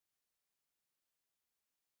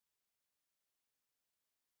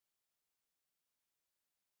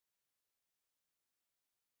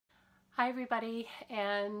Hi everybody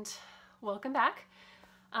and welcome back.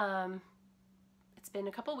 It's been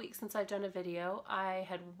a couple weeks since I've done a video. I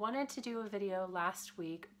had wanted to do a video last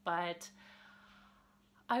week, but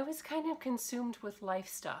I was kind of consumed with life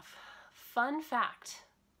stuff. Fun fact,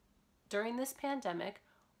 during this pandemic,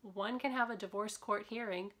 one can have a divorce court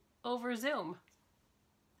hearing over Zoom.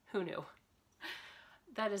 Who knew?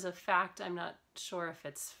 That is a fact. I'm not sure if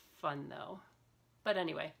it's fun though. But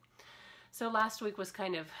anyway, so last week was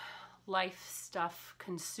kind of life stuff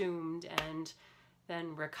consumed and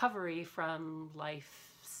then recovery from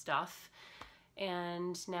life stuff,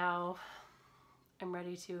 and now I'm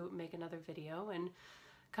ready to make another video and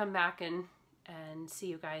come back and see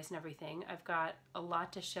you guys and everything. I've got a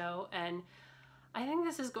lot to show, and I think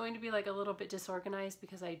this is going to be like a little bit disorganized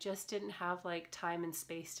because I just didn't have like time and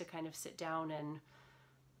space to kind of sit down and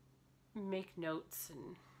make notes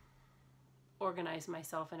and organize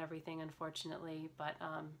myself and everything, unfortunately, but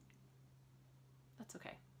that's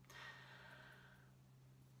okay.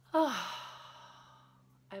 Oh,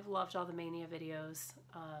 I've loved all the Maynia videos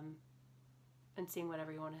and seeing what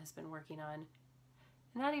everyone has been working on.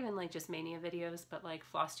 Not even like just Maynia videos, but like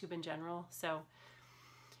FlossTube in general. So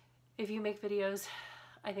if you make videos,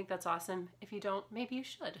 I think that's awesome. If you don't, maybe you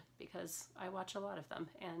should, because I watch a lot of them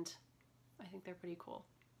and I think they're pretty cool.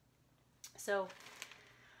 So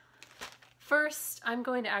first, I'm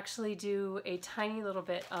going to actually do a tiny little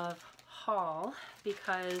bit of haul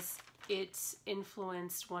because it's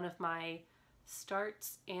influenced one of my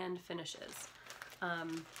starts and finishes.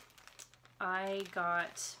 I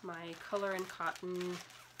got my Color and Cotton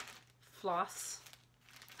floss.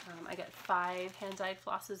 I get 5 hand-dyed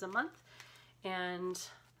flosses a month, and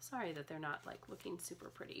sorry that they're not like looking super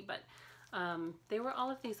pretty, but they were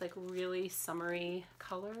all of these like really summery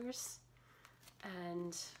colors,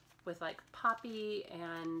 and with like poppy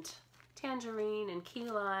and tangerine and key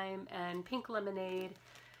lime and pink lemonade,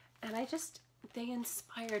 and they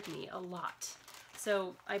inspired me a lot.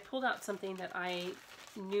 So I pulled out something that I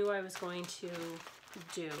knew I was going to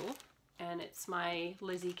do, and it's my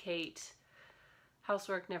Lizzie Kate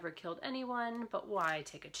Housework Never Killed Anyone, but Why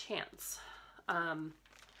Take a Chance? And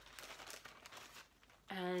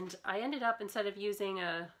I ended up, instead of using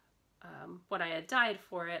what I had dyed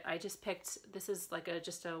for it, I just picked, this is like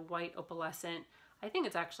just a white opalescent. I think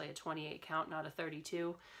it's actually a 28 count, not a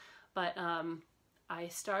 32, but I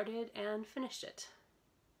started and finished it.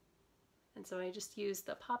 And so I just used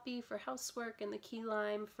the poppy for housework and the key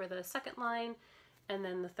lime for the second line, and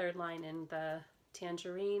then the third line in the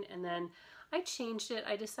tangerine. And then I changed it.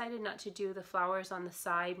 I decided not to do the flowers on the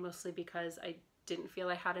side, mostly because I didn't feel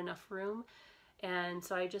I had enough room. And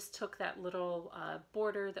so I just took that little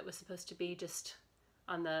border that was supposed to be just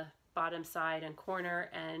on the bottom side and corner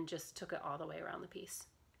and just took it all the way around the piece.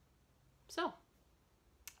 So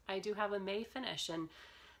I do have a May finish, and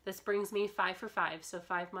this brings me 5 for 5. So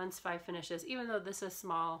 5 months, 5 finishes. Even though this is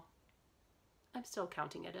small, I'm still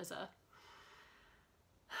counting it as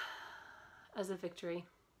a victory.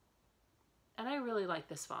 And I really like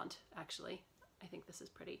this font, actually. I think this is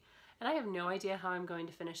pretty. And I have no idea how I'm going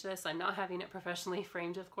to finish this. I'm not having it professionally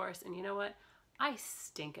framed, of course. And you know what? I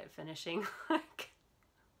stink at finishing.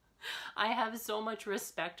 I have so much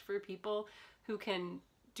respect for people who can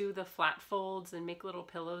do the flat folds and make little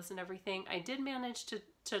pillows and everything. I did manage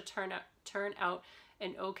to turn out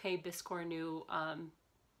an okay Biscore new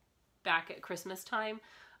back at Christmas time,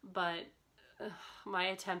 but my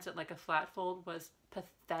attempt at like a flat fold was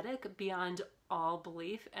pathetic beyond all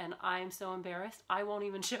belief, and I'm so embarrassed I won't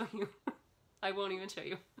even show you. I won't even show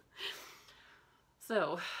you.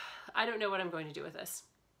 So I don't know what I'm going to do with this.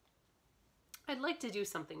 I'd like to do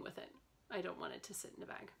something with it. I don't want it to sit in a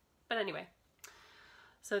bag. But anyway,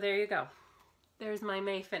 so there you go. There's my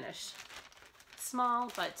May finish. Small,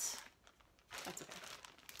 but that's okay.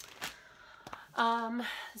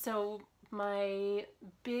 So my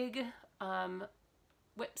big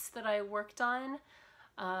whips that I worked on,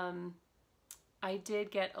 I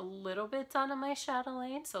did get a little bit done on my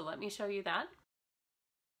Chatelaine, so let me show you that.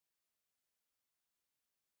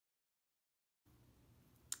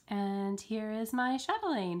 And here is my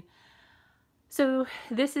Chatelaine. So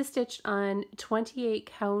this is stitched on 28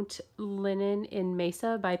 count linen in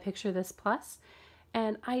Mesa by Picture This Plus,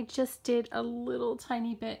 and I just did a little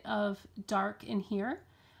tiny bit of dark in here,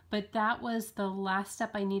 but that was the last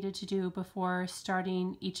step I needed to do before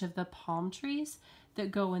starting each of the palm trees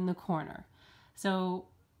that go in the corner. So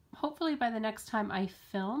hopefully by the next time I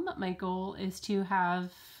film, my goal is to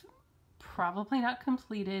have probably not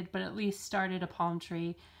completed, but at least started a palm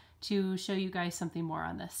tree to show you guys something more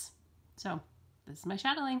on this. So this is my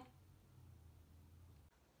Chatelaine.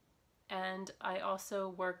 and I also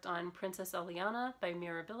worked on Princess Elliana by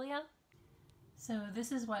Mirabilia. So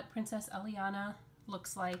this is what Princess Elliana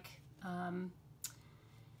looks like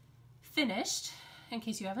finished, in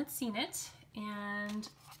case you haven't seen it, and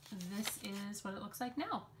this is what it looks like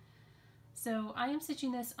now. So I am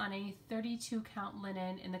stitching this on a 32 count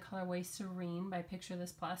linen in the colorway Serene by Picture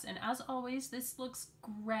This Plus, and as always this looks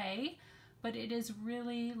gray, but it is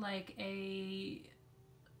really like a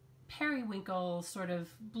periwinkle, sort of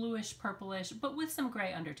bluish purplish, but with some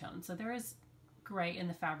gray undertones. So there is gray in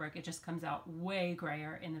the fabric, it just comes out way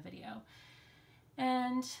grayer in the video.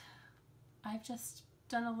 And I've just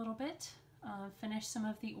done a little bit, finished some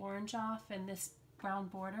of the orange off and this brown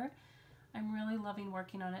border. I'm really loving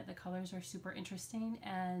working on it. The colors are super interesting,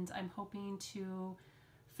 and I'm hoping to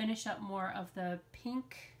finish up more of the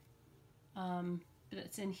pink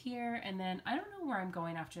that's in here, and then I don't know where I'm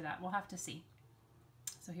going after that. We'll have to see.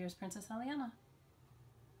 So here's Princess Elliana.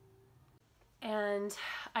 And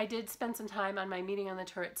I did spend some time on my Meeting on the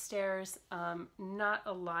Turret Stairs, not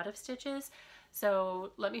a lot of stitches.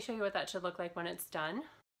 So let me show you what that should look like when it's done.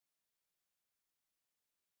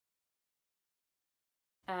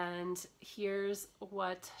 And here's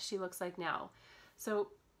what she looks like now. So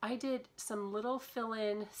I did some little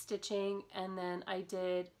fill-in stitching, and then I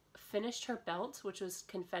finished her belt, which was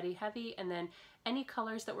confetti heavy, and then any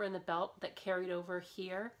colors that were in the belt that carried over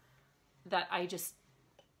here, that I just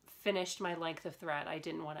finished my length of thread. I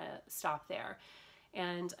didn't want to stop there.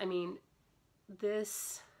 And I mean,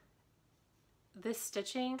 this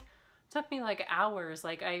stitching took me like hours.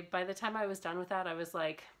 Like by the time I was done with that, I was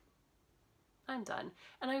like, I'm done.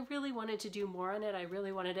 And I really wanted to do more on it. I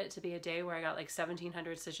really wanted it to be a day where I got like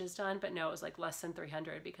 1,700 stitches done, but no, it was like less than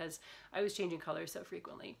 300 because I was changing colors so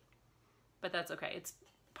frequently. But that's okay. It's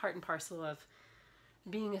part and parcel of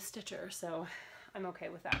being a stitcher, so I'm okay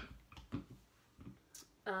with that.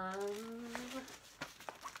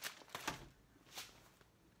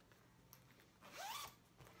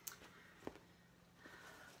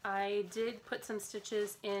 I did put some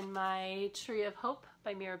stitches in my Tree of Hope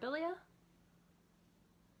by Mirabilia.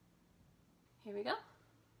 Here we go.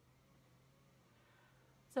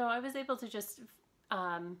 So I was able to just,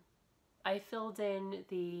 I filled in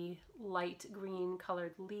the light green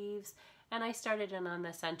colored leaves, and I started in on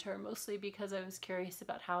the center mostly because I was curious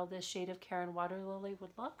about how this shade of Karen Water Lily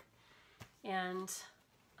would look. And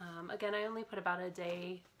again, I only put about a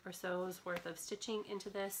day or so's worth of stitching into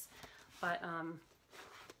this, but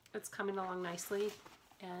it's coming along nicely,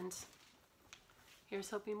 and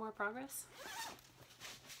here's hoping more progress.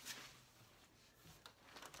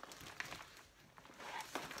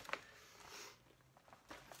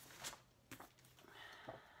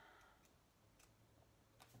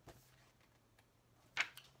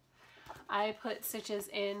 I put stitches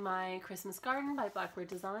in my Christmas Garden by Blackbird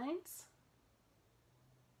Designs,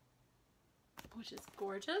 which is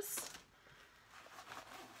gorgeous.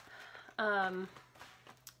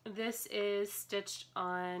 This is stitched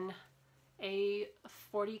on a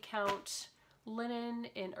 40 count linen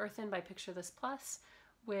in Earthen by Picture This Plus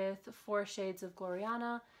with 4 shades of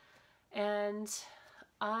Gloriana. And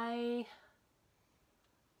I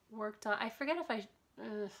worked on, I forget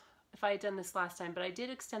if I had done this last time, but I did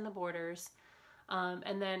extend the borders.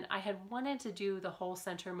 And then I had wanted to do the whole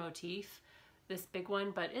center motif, this big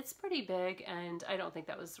one, but it's pretty big and I don't think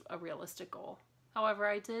that was a realistic goal. However,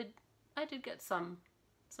 I did get some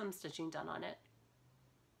stitching done on it.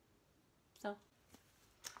 So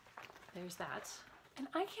there's that. And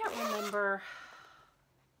I can't remember,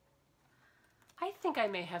 I think I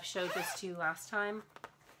may have showed this to you last time,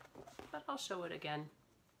 but I'll show it again.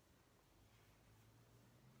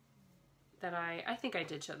 That I think I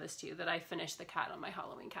did show this to you, that I finished the cat on my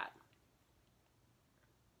Halloween cat.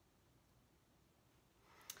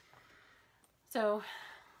 So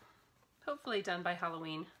hopefully done by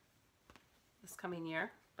Halloween this coming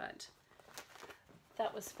year, but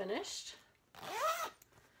that was finished.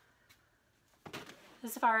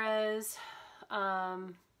 As far as, I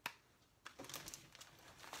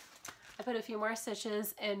put a few more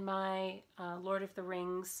stitches in my Lord of the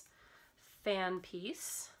Rings fan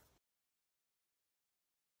piece.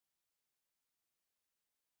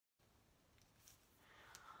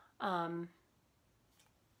 And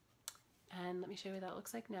let me show you what that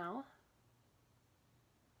looks like now.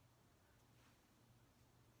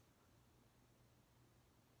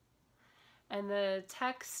 And the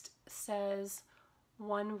text says,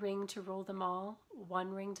 1 ring to rule them all,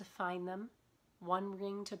 1 ring to find them, 1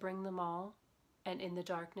 ring to bring them all, and in the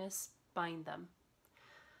darkness bind them.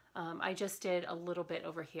 I just did a little bit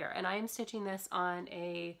over here, and I am stitching this on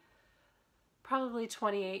a probably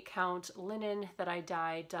 28 count linen that I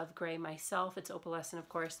dyed Dove Gray myself. It's opalescent, of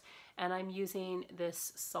course, and I'm using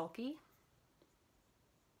this sulky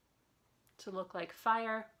to look like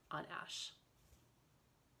fire on ash.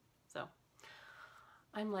 So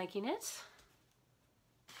I'm liking it.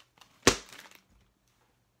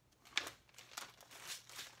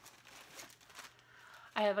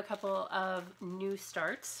 I have a couple of new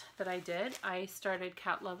starts that I did. I started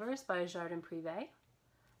Cat Lovers by Jardin Privé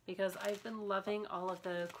because I've been loving all of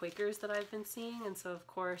the Quakers that I've been seeing, and so of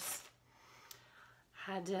course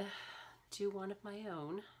had to do one of my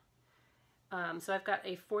own. So I've got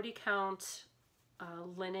a 40 count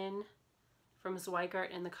linen from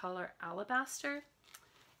Zweigart in the color Alabaster,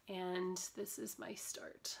 and this is my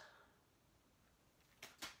start.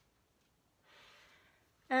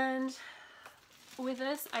 And with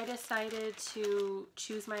this, I decided to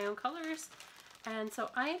choose my own colors, and so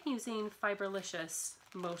I am using Fiberlicious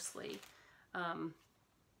mostly.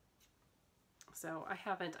 So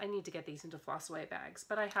I need to get these into floss away bags,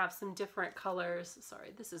 but I have some different colors.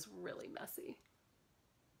 Sorry, this is really messy.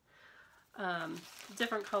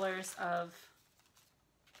 Different colors of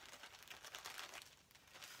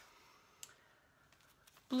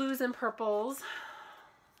blues and purples.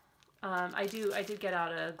 I did get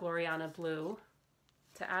out a Gloriana blue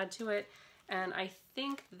to add to it, and I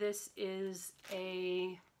think this is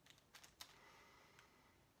a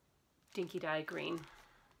Dinky Dye green,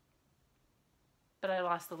 but I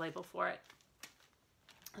lost the label for it.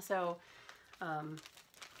 So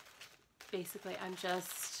basically I'm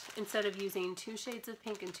just, instead of using 2 shades of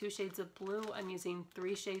pink and 2 shades of blue, I'm using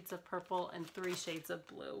 3 shades of purple and 3 shades of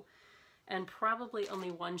blue, and probably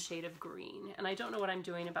only 1 shade of green. And I don't know what I'm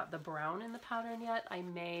doing about the brown in the pattern yet. I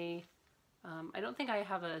may, I don't think I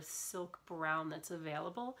have a silk brown that's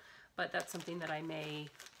available, but that's something that I may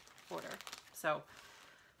order. So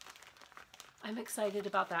I'm excited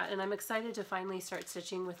about that, and I'm excited to finally start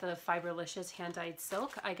stitching with the Fiberlicious hand-dyed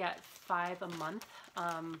silk. I get 5 a month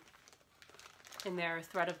in their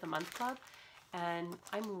Thread of the Month Club, and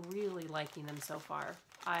I'm really liking them so far.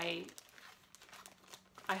 I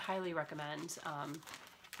highly recommend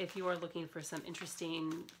if you are looking for some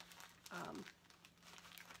interesting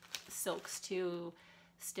silks to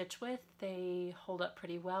stitch with. They hold up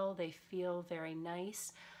pretty well. They feel very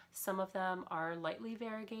nice. Some of them are lightly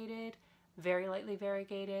variegated, very lightly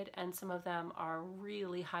variegated, and some of them are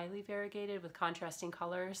really highly variegated with contrasting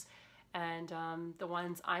colors, and the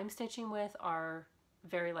ones I'm stitching with are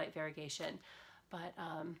very light variegation, but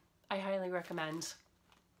I highly recommend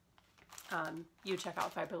you check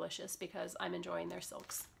out Fiberlicious because I'm enjoying their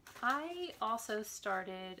silks. I also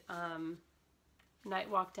started Night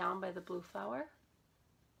Walk Down by the Blue Flower,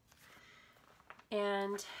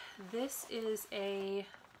 and this is a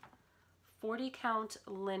 40 count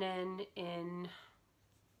linen in,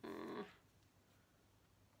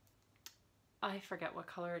 I forget what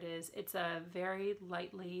color it is. It's a very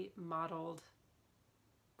lightly mottled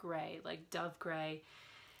gray, like dove gray.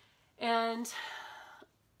 And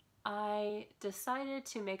I decided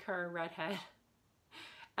to make her a redhead.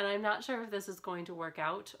 And I'm not sure if this is going to work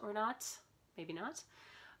out or not. Maybe not.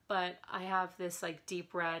 But I have this like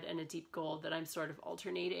deep red and a deep gold that I'm sort of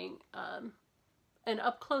alternating. And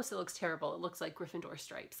up close, it looks terrible. It looks like Gryffindor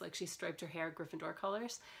stripes, like she striped her hair Gryffindor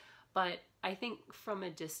colors. But I think from a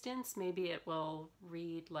distance, maybe it will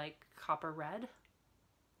read like copper red.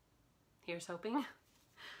 Here's hoping.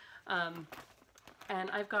 And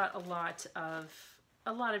I've got a lot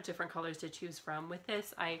of different colors to choose from. With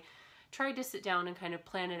this, I tried to sit down and kind of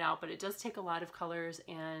plan it out, but it does take a lot of colors,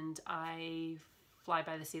 and I fly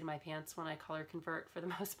by the seat of my pants when I color convert for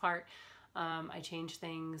the most part. I change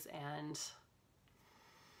things, and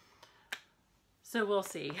so we'll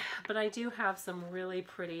see. But I do have some really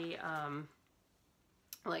pretty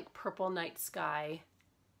like purple night sky.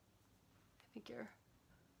 I think you're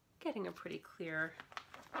getting a pretty clear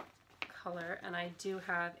color, and I do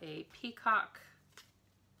have a peacock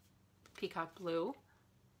blue.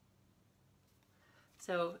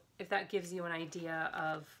 So if that gives you an idea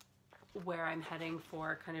of where I'm heading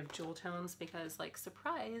for kind of jewel tones, because like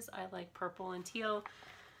surprise, I like purple and teal,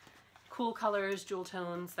 cool colors, jewel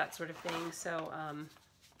tones, that sort of thing. So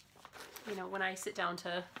you know, when I sit down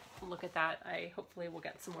to look at that, I hopefully will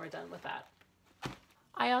get some more done with that.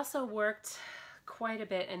 I also worked quite a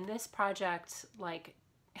bit, and this project like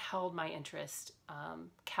held my interest,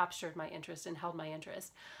 captured my interest and held my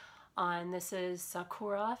interest. This is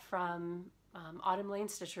Sakura from Autumn Lane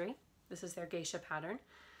Stitchery. This is their geisha pattern.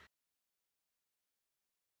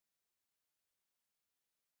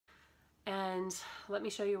 And let me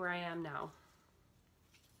show you where I am now.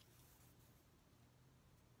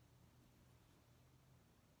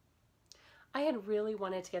 I had really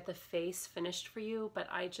wanted to get the face finished for you, but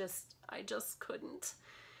I just couldn't.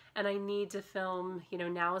 And I need to film, you know,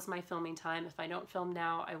 now is my filming time. If I don't film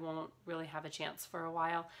now, I won't really have a chance for a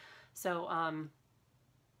while. So,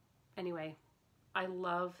 anyway, I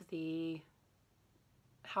love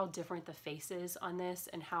how different the face is on this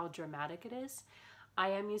and how dramatic it is. I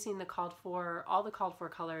am using all the called for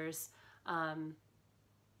colors.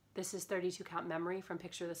 This is 32 count memory from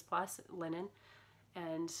Picture This Plus linen,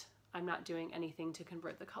 and I'm not doing anything to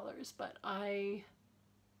convert the colors, but I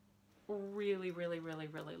really, really, really,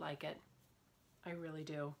 really like it. I really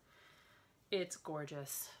do. It's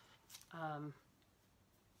gorgeous. And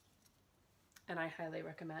I highly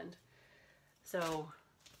recommend. So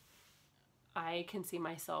I can see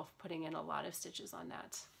myself putting in a lot of stitches on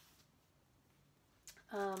that.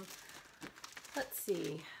 Let's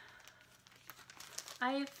see.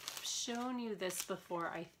 I've shown you this before,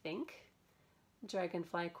 I think.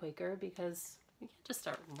 Dragonfly Quaker, because you can't just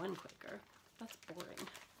start one Quaker. That's boring.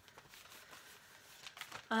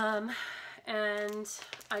 And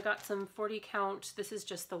I got some 40 count. This is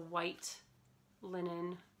just the white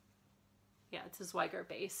linen. Yeah, it's a Zweigart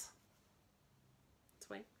base. It's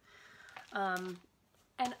white.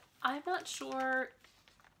 And I'm not sure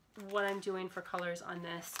what I'm doing for colors on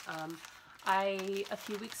this. A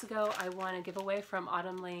few weeks ago, I won a giveaway from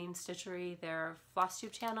Autumn Lane Stitchery, their Floss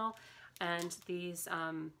Tube channel, and these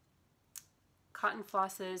cotton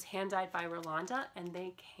flosses hand dyed by Rolanda, and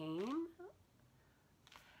they came.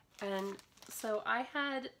 And so I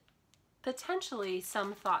had potentially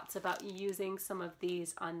some thoughts about using some of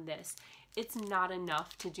these on this. It's not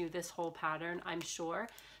enough to do this whole pattern, I'm sure.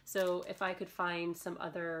 So if I could find some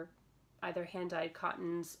other either hand-dyed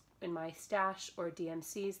cottons in my stash or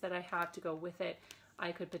DMCs that I have to go with it,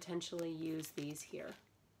 I could potentially use these here.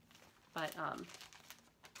 But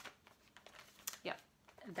yeah,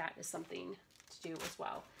 that is something to do as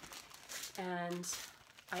well. And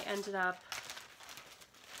I ended up,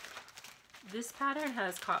 this pattern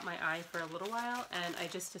has caught my eye for a little while, and I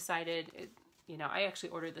just decided, you know, I actually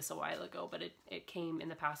ordered this a while ago, but it came in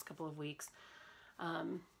the past couple of weeks.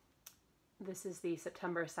 This is the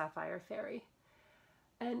September Sapphire Fairy.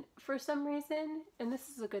 And for some reason, and this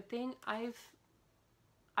is a good thing,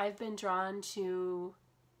 I've been drawn to,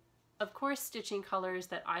 of course, stitching colors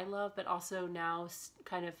that I love, but also now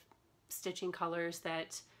kind of stitching colors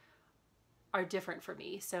that are different for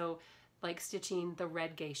me. So like stitching the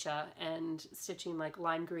red geisha and stitching like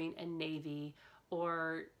lime green and navy,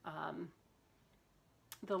 or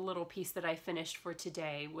the little piece that I finished for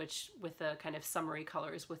today, which with the kind of summery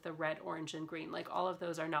colors with the red, orange, and green. Like all of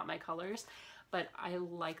those are not my colors, but I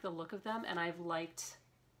like the look of them, and I've liked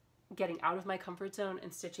getting out of my comfort zone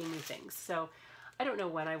and stitching new things. So I don't know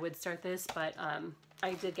when I would start this, but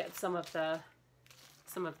I did get some of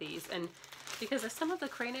these, and because of some of the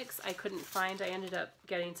Kranix I couldn't find, I ended up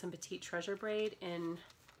getting some Petite Treasure braid in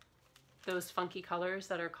those funky colors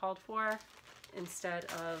that are called for, instead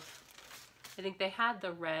of, I think they had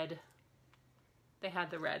the red,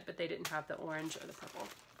 but they didn't have the orange or the purple.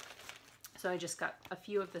 So I just got a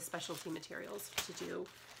few of the specialty materials to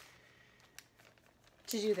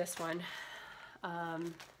do this one.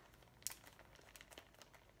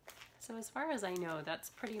 So as far as I know, that's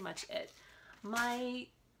pretty much it. My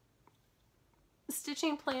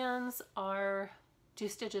stitching plans are to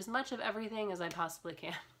stitch as much of everything as I possibly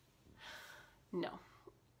can. No.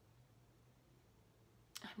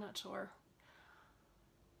 I'm not sure.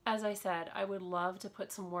 As I said, I would love to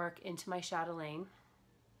put some work into my Chatelaine.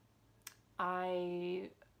 I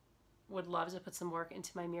would love to put some work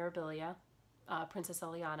into my Mirabilia, Princess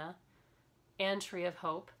Elliana, and Tree of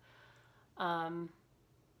Hope. And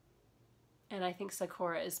I think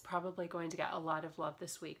Sakura is probably going to get a lot of love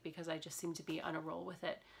this week because I just seem to be on a roll with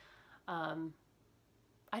it. I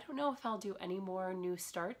don't know if I'll do any more new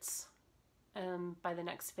starts by the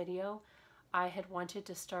next video. I had wanted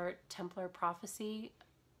to start Templar Prophecy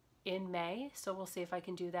in May, so we'll see if I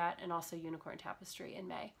can do that, and also Unicorn Tapestry in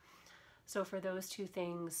May. So for those two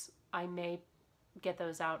things, I may get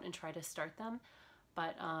those out and try to start them.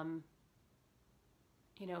 But,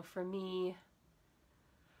 you know, for me,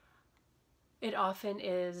 it often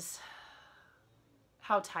is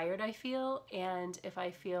how tired I feel, and if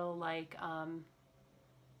I feel like,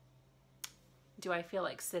 do I feel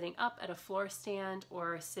like sitting up at a floor stand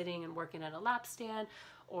or sitting and working at a lap stand,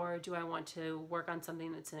 or do I want to work on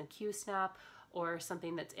something that's in a Q-snap or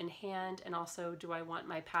something that's in hand, and also do I want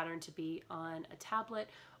my pattern to be on a tablet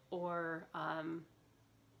or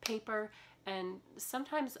paper. And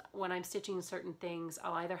sometimes when I'm stitching certain things,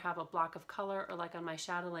 I'll either have a block of color, or like on my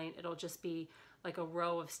Chatelaine, it'll just be like a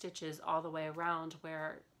row of stitches all the way around,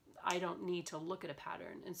 where I don't need to look at a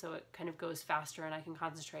pattern, and so it kind of goes faster and I can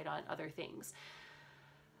concentrate on other things.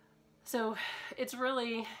 So it's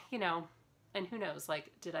really, you know, and who knows,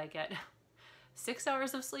 like, did I get 6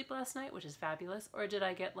 hours of sleep last night, which is fabulous, or did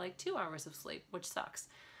I get like 2 hours of sleep, which sucks?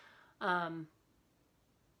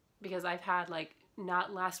 Because I've had, like,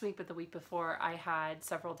 not last week, but the week before, I had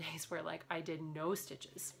several days where, like, I did no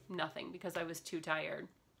stitches, nothing, because I was too tired.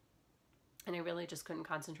 And I really just couldn't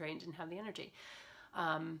concentrate and didn't have the energy.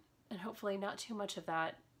 And hopefully not too much of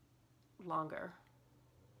that longer.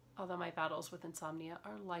 Although my battles with insomnia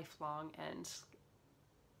are lifelong and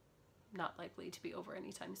not likely to be over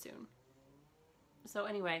anytime soon. So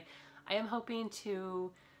anyway, I am hoping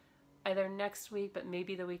to either next week, but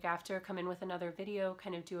maybe the week after, come in with another video,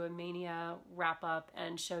 kind of do a Maynia wrap up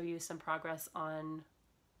and show you some progress on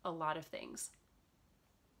a lot of things.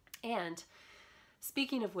 And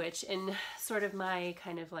speaking of which, in sort of my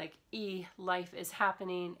kind of like life is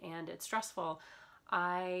happening and it's stressful,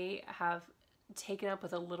 I have taken up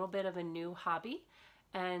with a little bit of a new hobby.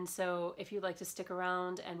 And so if you'd like to stick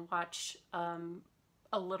around and watch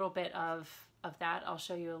a little bit of that, I'll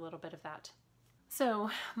show you a little bit of that. So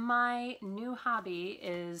my new hobby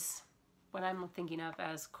is what I'm thinking of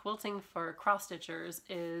as quilting for cross stitchers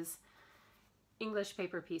is English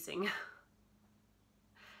paper piecing.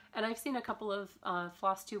 And I've seen a couple of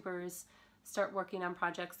floss tubers start working on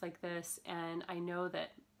projects like this, and I know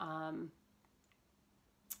that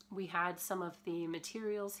we had some of the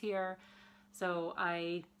materials here, so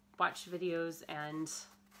I watched videos and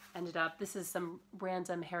ended up, this is some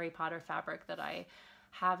random Harry Potter fabric that I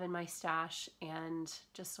have in my stash, and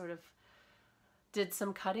just sort of did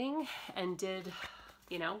some cutting and did,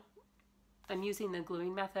 you know, I'm using the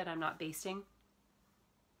gluing method, I'm not basting,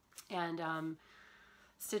 and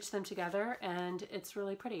stitch them together, and it's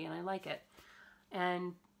really pretty and I like it.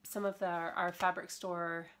 And some of our fabric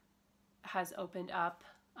store has opened up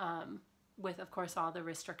with, of course, all the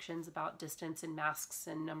restrictions about distance and masks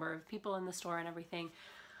and number of people in the store and everything.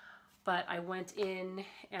 But I went in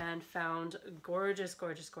and found gorgeous,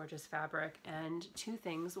 gorgeous, gorgeous fabric, and two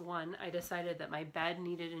things. One, I decided that my bed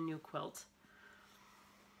needed a new quilt,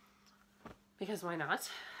 because why not?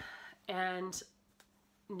 And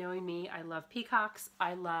knowing me, I love peacocks.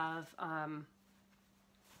 I love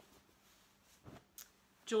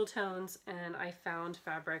jewel tones, and I found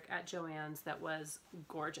fabric at Joann's that was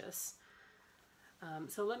gorgeous.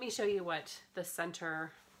 So let me show you what the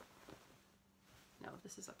center, no,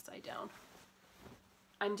 this is upside down.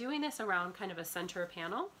 I'm doing this around kind of a center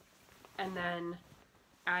panel and then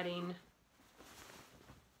adding,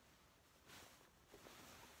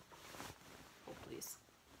 oh please.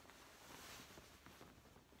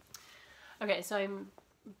 Okay, so I'm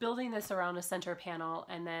building this around a center panel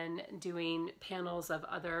and then doing panels of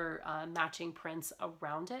other matching prints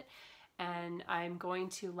around it. And I'm going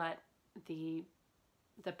to let the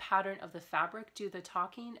pattern of the fabric do the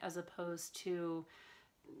talking, as opposed to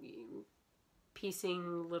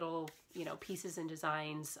piecing little, you know, pieces and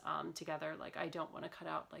designs together. Like, I don't want to cut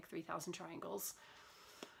out like 3,000 triangles.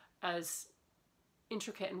 As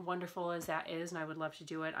intricate and wonderful as that is, and I would love to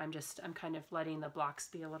do it, I'm kind of letting the blocks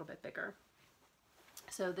be a little bit bigger.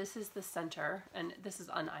 So this is the center, and this is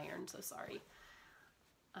unironed, so sorry.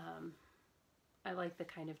 I like the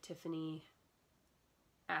kind of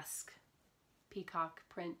Tiffany-esque peacock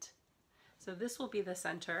print. So this will be the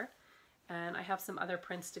center, and I have some other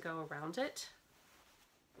prints to go around it.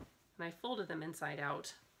 And I folded them inside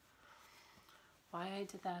out. Why I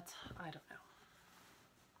did that, I don't know.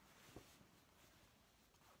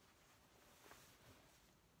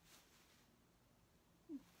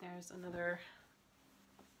 There's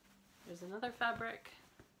another fabric.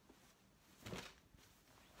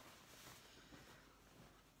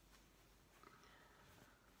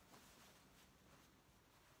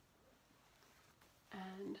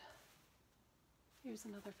 And here's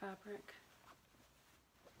another fabric.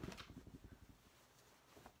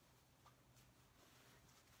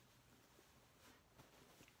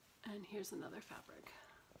 And here's another fabric.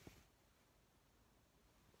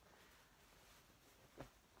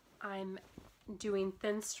 I'm doing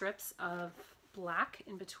thin strips of black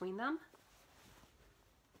in between them.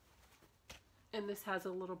 And this has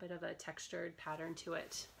a little bit of a textured pattern to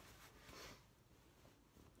it.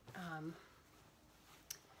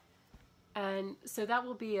 And so that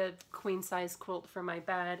will be a queen size quilt for my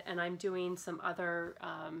bed, and I'm doing some other,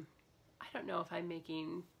 I don't know if I'm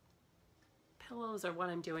making pillows or what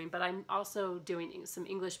I'm doing, but I'm also doing some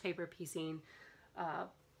English paper piecing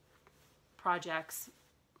projects.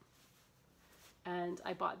 And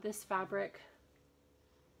I bought this fabric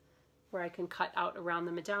where I can cut out around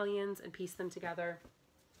the medallions and piece them together.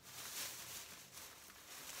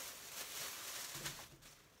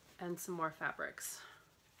 and some more fabrics.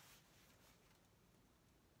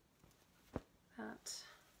 That,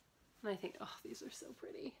 and I think, oh, these are so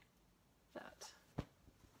pretty. That.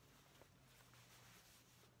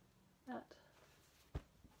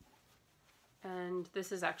 And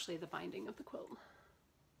this is actually the binding of the quilt,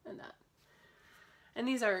 and that. And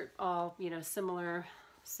these are all, you know, similar,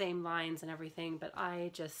 same lines and everything, but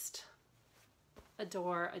I just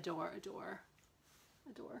adore, adore, adore,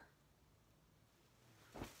 adore.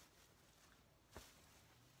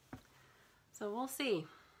 So we'll see.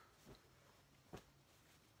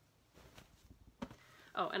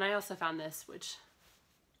 Oh, and I also found this, which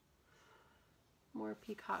more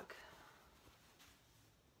peacock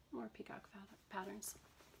patterns,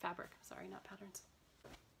 fabric, sorry, not patterns.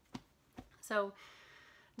 So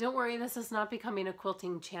don't worry, this is not becoming a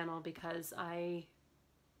quilting channel because I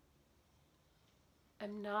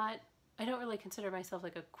don't really consider myself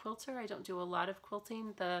like a quilter. I don't do a lot of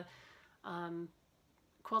quilting. The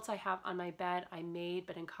quilts I have on my bed I made,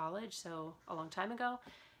 but in college, so a long time ago,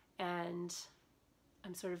 and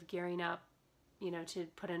I'm sort of gearing up, you know, to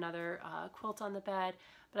put another quilt on the bed.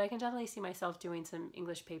 But I can definitely see myself doing some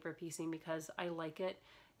English paper piecing because I like it.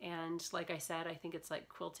 And like I said, I think it's like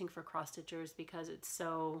quilting for cross stitchers because it's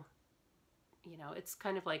so, you know, it's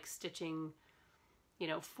kind of like stitching, you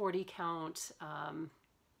know, 40 count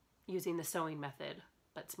using the sewing method,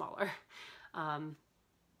 but smaller.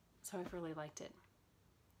 So I've really liked it.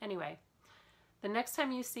 Anyway, the next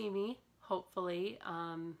time you see me, hopefully,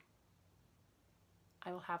 I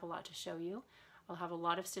will have a lot to show you. I'll have a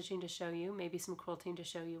lot of stitching to show you, maybe some quilting to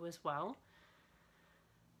show you as well.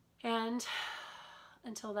 And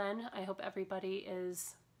until then, I hope everybody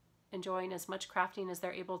is enjoying as much crafting as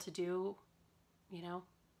they're able to do, you know,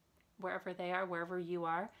 wherever they are, wherever you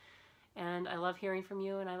are. And I love hearing from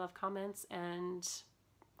you, and I love comments, and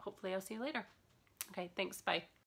hopefully I'll see you later. Okay, thanks, bye.